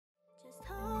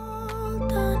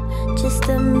Just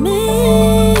a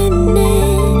minute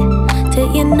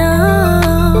till you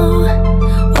know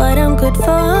what I'm good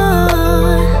for.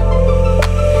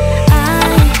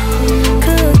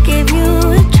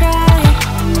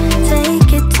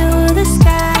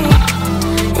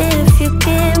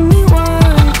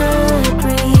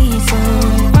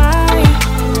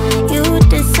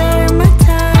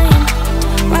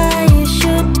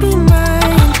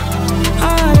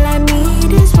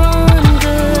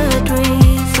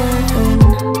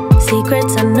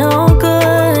 Secrets are no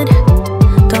good,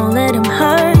 don't let them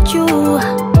hurt you.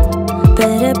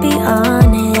 Better be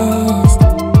honest.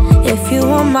 If you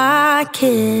want my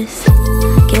kiss,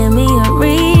 give me a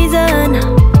reason,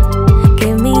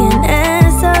 give me an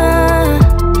answer,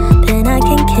 then I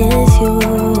can kiss you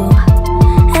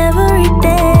every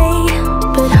day.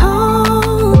 But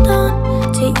hold on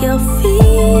to your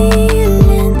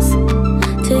feelings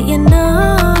till you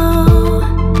know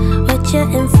what you're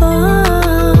in for.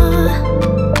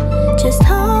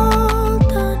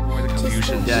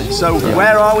 So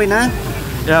where are we now?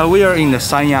 Yeah, we are in the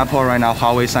Sanyapur right now,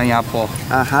 HUAWEI Sanyapur.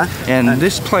 And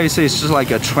this place is just like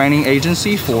a training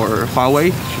agency for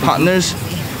HUAWEI partners,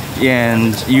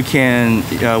 and we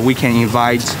can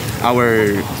invite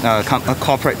our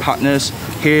corporate partners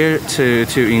here to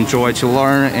enjoy, to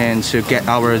learn, and to get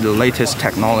the latest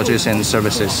technologies and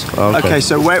services. Okay,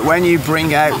 so when you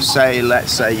bring out,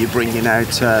 let's say you're bringing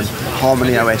out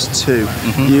HarmonyOS 2,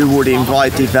 you would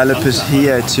invite developers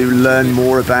here to learn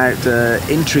more about the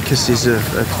intricacies of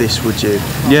this, would you?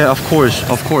 Yeah, of course,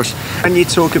 of course. When you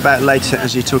talk about latest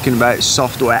technology, you're talking about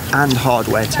software and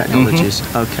hardware technologies.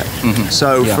 Okay.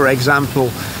 So, for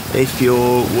example, if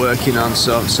you're working on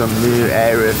some new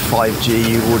area of 5G,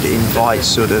 you would invite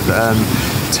sort of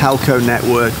telco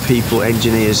network people,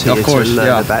 engineers here to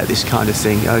learn about this kind of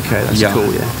thing. Okay, that's cool,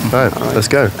 yeah. All right, let's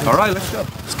go. All right, let's go.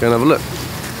 Let's go and have a look.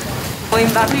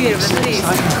 It's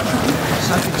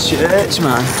like a church,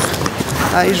 man.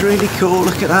 That is really cool,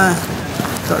 look at that.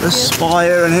 Got the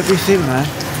spire and everything, man.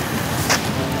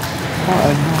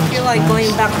 I feel like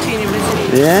going back to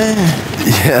university. Yeah.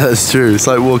 Yeah, that's true. It's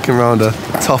like walking around a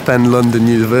top-end London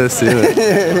university, isn't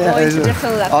it? Going to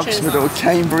different lectures. Oxford or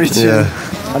Cambridge. Yeah.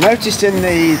 I noticed in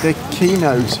the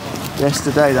keynote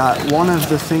yesterday that one of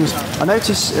the things I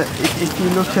noticed, if you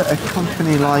look at a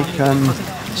company like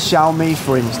Xiaomi,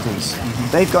 for instance,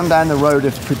 they've gone down the road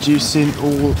of producing a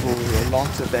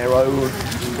lot of their own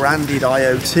branded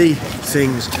IoT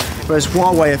things, whereas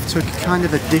Huawei have took kind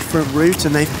of a different route,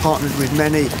 and they've partnered with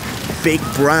many big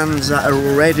brands that are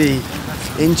already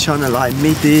in China, like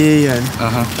Midi and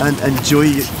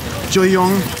Joyoung.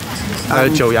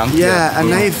 Joyoung. Yeah,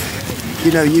 and they've,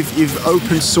 you know, you've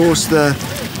open sourced the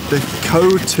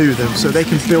code to them, so they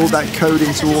can build that code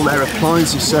into all their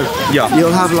appliances. So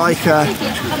you'll have like a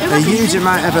huge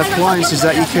amount of appliances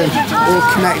that you can all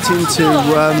connect into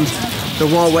the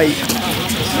Huawei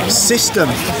system.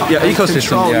 Yeah,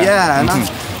 ecosystem. Yeah, and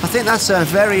I think that's a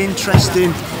very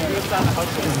interesting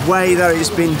way that it's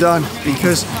been done,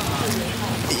 because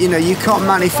you know, you can't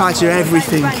manufacture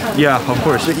everything. Yeah, of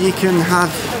course. But you can have,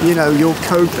 you know, your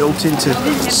code built into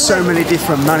so many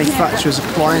different manufacturers'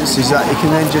 appliances that you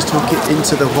can then just hook it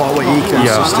into the Huawei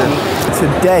ecosystem.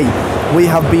 Today, we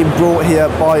have been brought here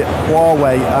by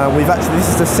Huawei. This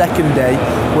is the second day.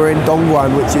 We're in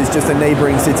Dongguan, which is just a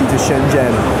neighboring city to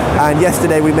Shenzhen. And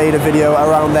yesterday we made a video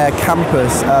around their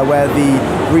campus where the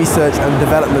research and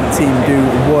development team do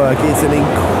work. It's an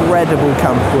incredible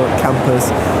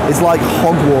campus. It's like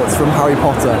Hogwarts from Harry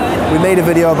Potter. We made a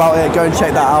video about it. Go and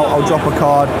check that out. I'll drop a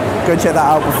card. Go and check that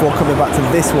out before coming back to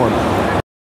this one.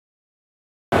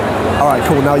 All right,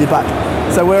 cool. Now you're back.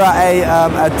 So we're at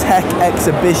a tech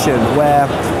exhibition where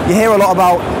you hear a lot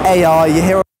about AI, you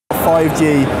hear about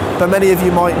 5G, but many of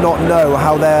you might not know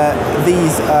how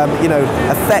these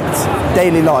affect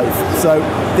daily life. So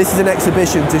this is an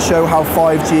exhibition to show how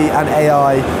 5G and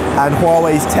AI and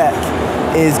Huawei's tech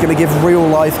is going to give real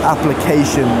life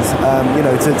applications,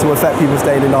 to affect people's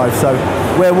daily life. So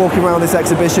we're walking around this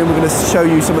exhibition. We're going to show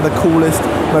you some of the coolest,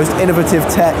 most innovative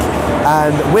tech,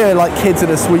 and we're like kids in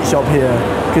a sweet shop here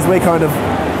because we're kind of,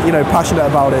 passionate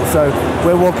about it. So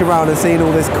we're walking around and seeing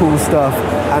all this cool stuff,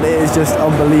 and it is just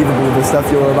unbelievable, the stuff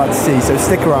you're about to see. So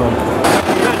stick around.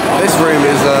 This room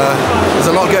is there's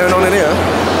a lot going on in here.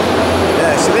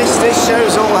 Yeah, so this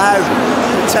shows all how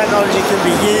technology can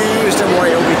be used and what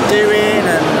it'll be doing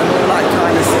and all that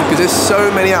kind of thing. Because there's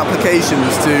so many applications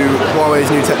to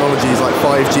Huawei's new technologies like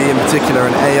 5G in particular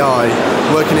and AI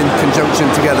working in conjunction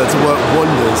together to work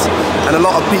wonders. And a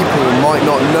lot of people might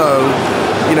not know,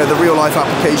 the real life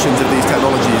applications of these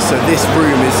technologies. So this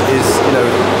room is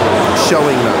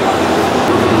showing that.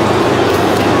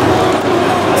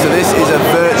 So this is a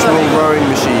virtual rowing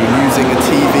machine using a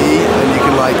TV, and you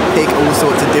can like pick all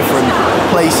sorts of different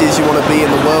places you want to be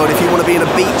in the world. If you want to be in a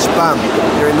beach, bam,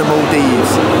 you're in the Maldives.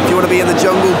 If you want to be in the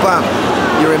jungle, bam,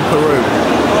 you're in Peru.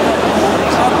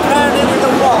 I'm pairing it with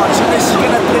a watch, and this is going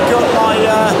to pick up my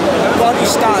body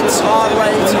stats, heart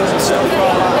rate, and stuff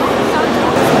like that.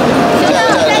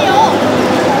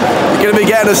 You're going to be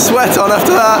getting a sweat on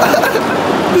after that.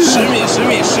 10米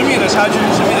的差距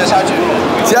，10米的差距。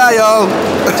加油！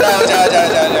加油！加油！加油！加油！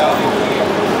加油！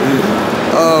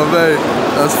 Oh mate,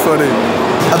 that's funny.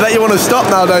 I bet you want to stop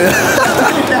now, don't you?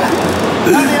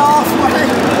 Only halfway.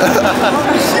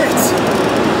 Holy shit.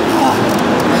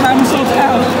 I'm so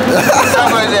down.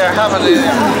 Halfway there. Halfway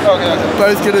there. Okay.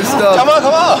 Both gonna stop. Come on!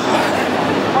 Come on!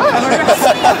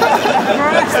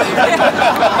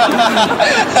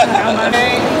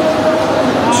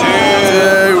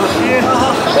 2, 1.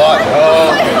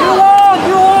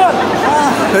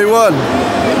 Who won?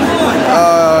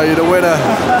 Oh, you're the winner.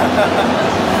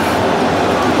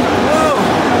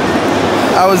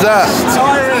 How was that?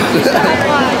 Tiring.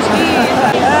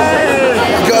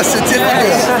 You got a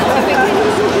certificate.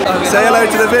 Say hello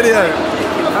to the video.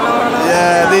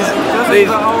 Yeah, these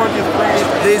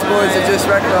boys have just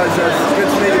recognised us. It's good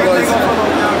to meet you boys.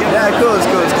 Yeah, of course.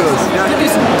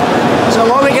 So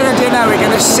what we're going to do now, we're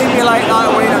going to simulate like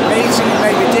we're in a meeting in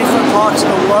maybe different parts of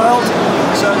the world.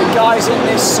 So the guys in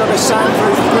this sort of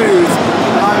soundproof booth,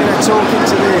 and I'm going to talk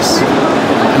into this.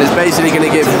 And it's basically going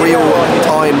to give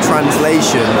real-time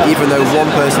translation, even though one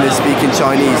person is speaking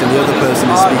Chinese and the other person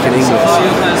is speaking English.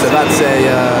 So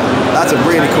that's a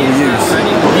really cool use.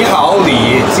 你好，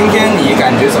李，今天你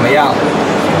感觉怎么样？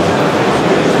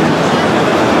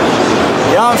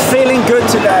 Yeah, I'm feeling good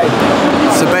today.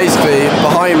 So basically,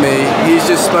 behind me, he's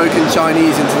just spoken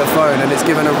Chinese into the phone, and it's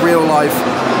given a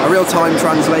real-time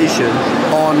translation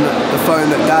on the phone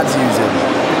that Dad's using.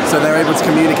 So they're able to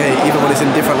communicate even when it's in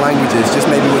different languages, just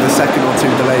maybe with a second or two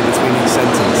delay between each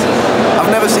sentence. I've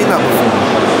never seen that before.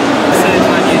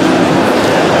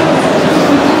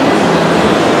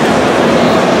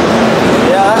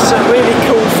 Yeah, that's a really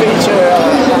cool feature.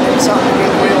 It's something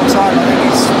in real time. I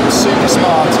think it's super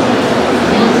smart.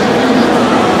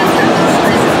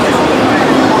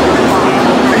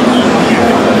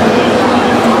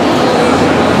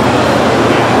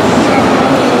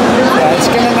 Yeah, it's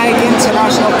going to make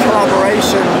international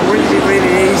collaboration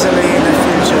really easily in the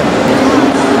future.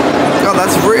 God,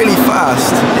 that's really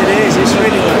fast. It is. It's a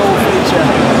really cool feature.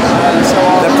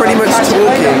 They're pretty much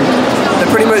talking. They're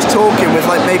pretty much talking with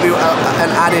like maybe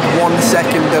an added 1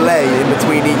 second delay in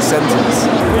between each sentence.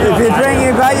 You've been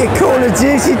bringing back your Call of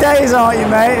Duty days, aren't you,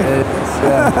 mate?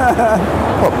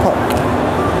 Pop.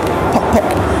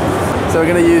 So we're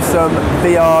going to use some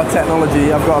VR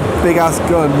technology. I've got a big ass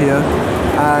gun here,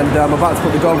 and I'm about to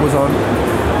put the goggles on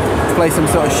to play some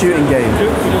sort of shooting game.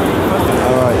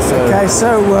 Alright, so... Okay,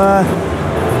 so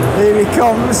here he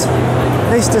comes,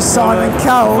 Mr. Simon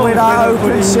Cowell with our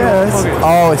open shirt.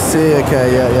 Oh, I see,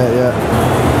 okay, yeah.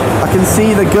 I can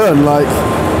see the gun, like...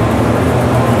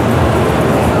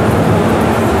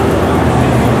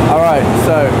 Alright,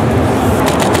 so...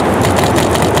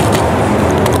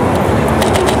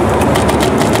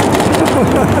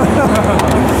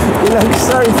 He looks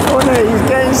so funny, he's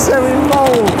getting so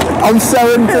involved. I'm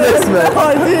so into this, man. No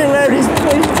idea where he's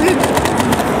pointing.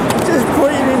 Just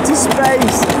pointing into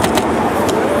space.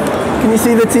 Can you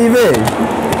see the TV?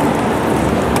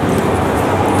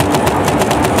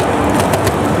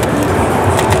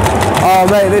 Oh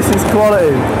mate, this is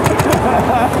quality.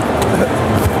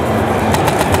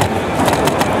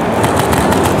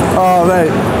 Oh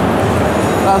mate,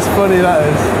 that's funny, that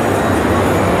is.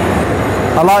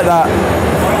 I like that.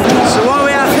 So what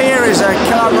we have here is a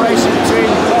collaboration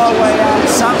between HUAWEI and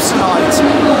Samsonite,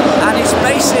 and it's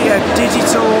basically a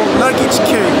digital luggage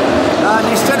queue. And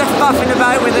instead of faffing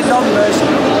about with the numbers,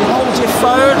 you hold your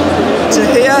phone to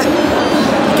here,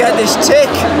 you get this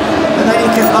tick, and then you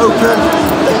can open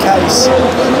the case.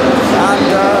 And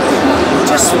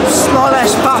just slightly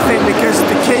less faffing because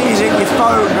the key's in your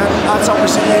phone, and that's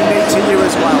obviously unique to you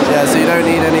as well. Yeah, so you don't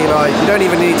need any you don't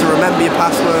even need to remember your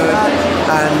password,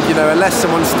 and you know, unless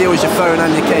someone steals your phone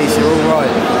and your case, you're all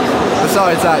right.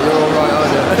 Besides that, you're all right,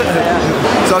 aren't you?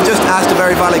 So I've just asked a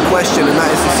very valid question, and that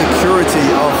is the security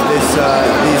of these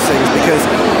things, because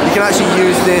you can actually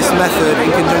use this method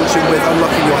in conjunction with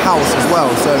unlocking your house as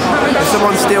well. So if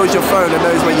someone steals your phone and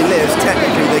knows where you live,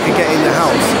 technically they can get in your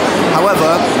house.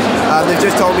 However, they've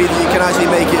just told me that you can actually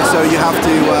make it so you have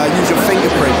to use your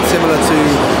fingerprint, similar to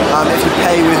if you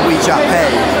pay with WeChat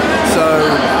Pay. So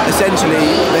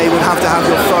essentially, they would have to have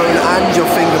your phone and your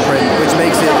fingerprint, which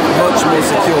makes it much more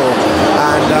secure.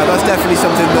 And that's definitely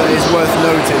something that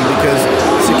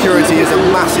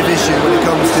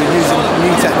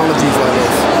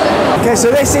So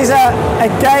this is a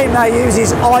game that uses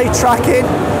eye tracking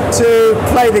to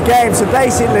play the game. So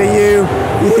basically you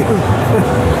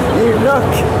look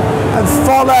and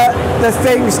follow the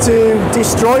things to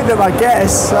destroy them, I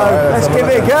guess. So let's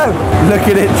give it a go. Look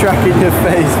at it tracking your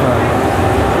face, man.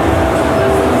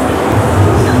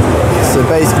 So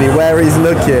basically where he's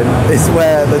looking is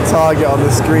where the target on the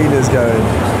screen is going.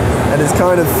 And it's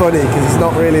kind of funny because he's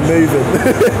not really moving.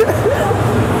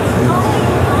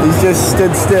 He's just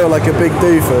stood still like a big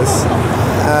doofus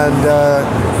and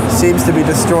seems to be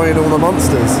destroying all the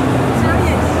monsters.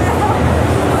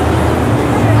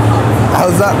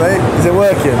 How's that, mate? Is it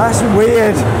working? That's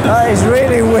weird. That is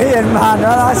really weird, man.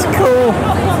 That's cool.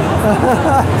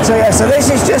 So yeah, so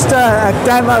this is just a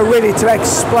demo really to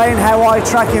explain how eye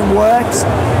tracking works.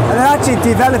 And they're actually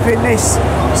developing this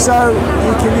so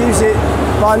you can use it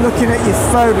by looking at your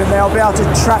phone and they'll be able to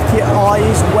track your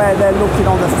eyes where they're looking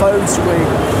on the phone screen.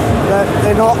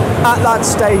 They're not at that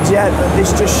stage yet, but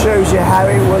this just shows you how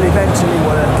it will eventually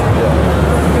work.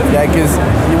 Yeah, because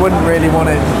you wouldn't really want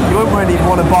to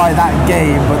buy that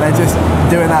game, but they're just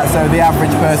doing that so the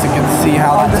average person can see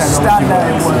how that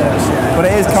technology works. Yeah.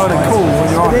 But it is kind of cool when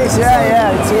you're on it. It is,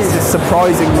 yeah, it is. It's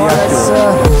surprisingly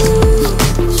accurate.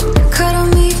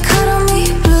 Cuddle me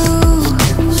blue.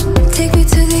 Take me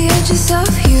to the edges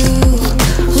of you.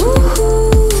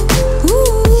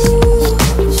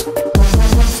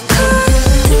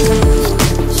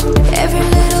 Every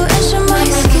little inch of my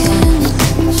skin.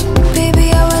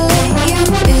 Baby, I will let you in.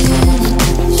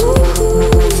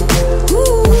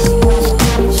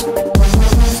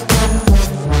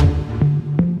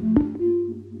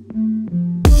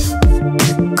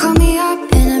 Call me up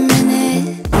in a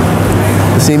minute.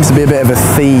 There seems to be a bit of a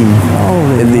theme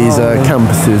in these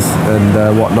campuses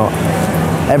and whatnot.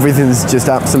 Everything's just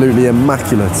absolutely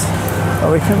immaculate.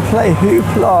 Oh, we can play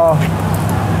hoopla.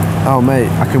 Oh mate,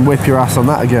 I can whip your ass on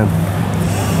that again.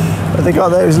 But they got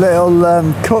those little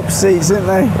cup seats, didn't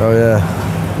they? Oh yeah.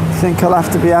 I think I'll have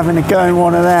to be having a go in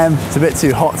one of them. It's a bit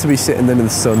too hot to be sitting in the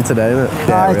sun today, isn't it?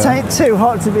 No, it ain't too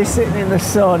hot to be sitting in the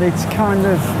sun. It's kind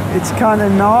of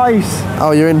nice.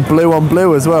 Oh, you're in blue on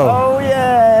blue as well. Oh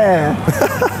yeah.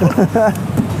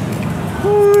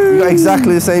 You got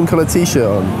exactly the same colour t-shirt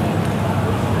on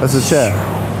as the chair.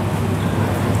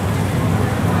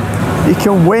 You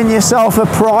can win yourself a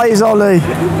prize, Ollie.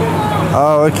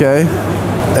 Oh, okay.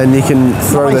 And you can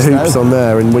throw Nice, the hoops though. on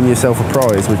there and win yourself a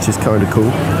prize, which is kind of cool.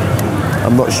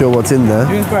 I'm not sure what's in there.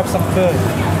 You can grab some food.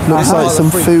 Looks like some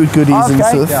food goodies and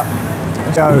stuff. Yeah.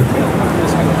 Go.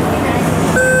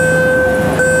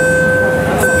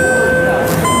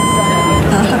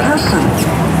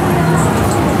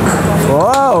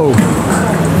 Whoa.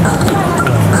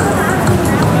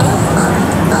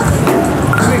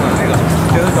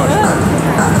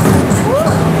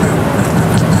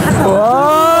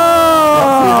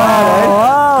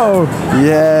 Whoa.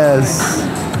 Yes.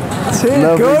 Too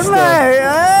Lovely good, stuff. mate.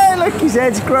 Hey, look, his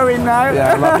head's growing now.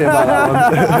 Yeah, I'm happy about that one.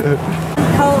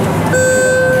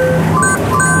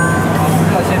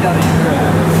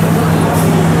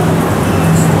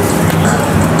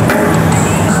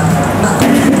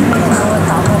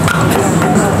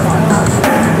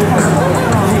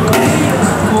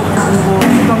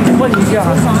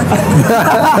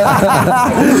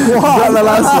 Got the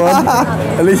last one.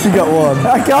 At least you got one.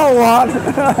 I got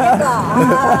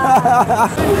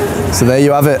one. So there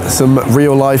you have it, some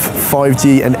real life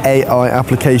 5G and AI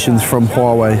applications from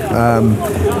Huawei.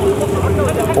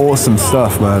 Awesome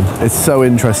stuff, man. It's so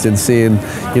interesting seeing,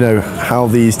 how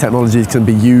these technologies can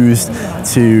be used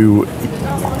to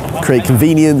create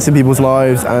convenience in people's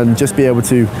lives and just be able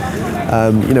to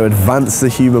advance the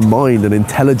human mind and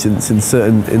intelligence in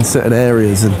certain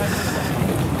areas. And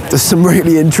there's some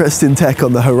really interesting tech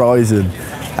on the horizon,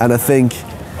 and I think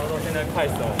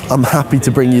I'm happy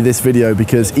to bring you this video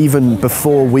because even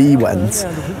before we went,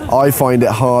 I find it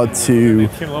hard to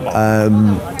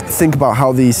think about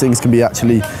how these things can be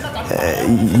actually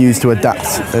used to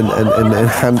adapt and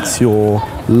enhance your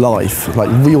life, like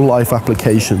real life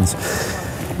applications.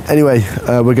 Anyway,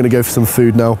 we're going to go for some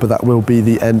food now, but that will be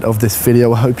the end of this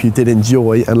video. I hope you did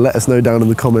enjoy, and let us know down in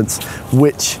the comments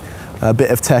which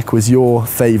bit of tech was your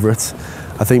favourite.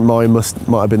 I think mine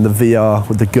might have been the VR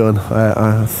with the gun.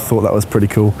 I thought that was pretty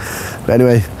cool. But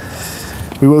anyway,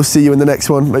 we will see you in the next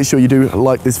one. Make sure you do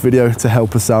like this video to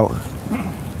help us out.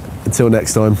 Until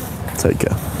next time, take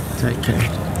care. Take care.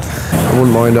 I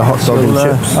wouldn't mind a hot dog and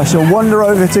chips. I shall wander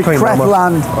over to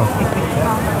Crepland.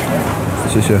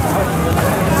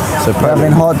 So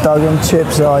having hot dog and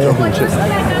chips, are you?